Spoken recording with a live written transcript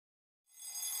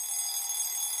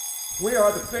We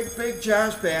are the Big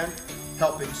Jazz Band,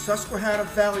 helping Susquehanna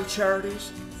Valley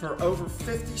charities for over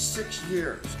 56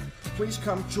 years. Please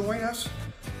come join us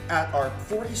at our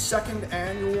 42nd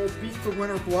annual Beat the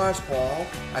Winter Blast Ball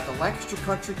at the Lancaster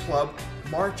Country Club,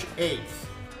 March 8th.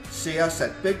 See us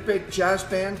at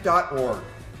bigjazzband.org.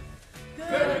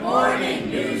 Good morning,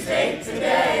 News 8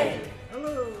 Today.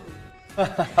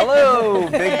 Hello,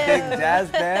 big jazz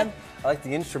band. I like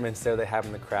the instruments there they have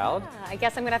in the crowd. Yeah, I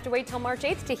guess I'm gonna have to wait till March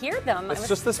 8th to hear them. It's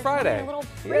just this Friday. A little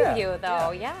preview,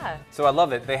 though. Yeah. So I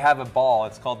love it. They have a ball.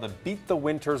 It's called the Beat the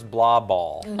Winters Blah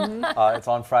Ball. It's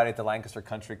on Friday at the Lancaster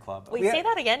Country Club. Wait, say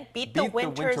that again. Beat the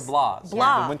Winters Blahs.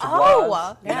 Blah. The winter Oh,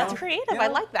 blahs. that's creative. I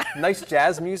like that. Nice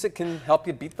jazz music can help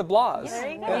you beat the blahs.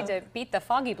 There you go. Need to beat the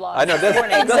foggy blog. I know.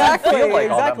 That doesn't feel like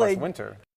all that much winter.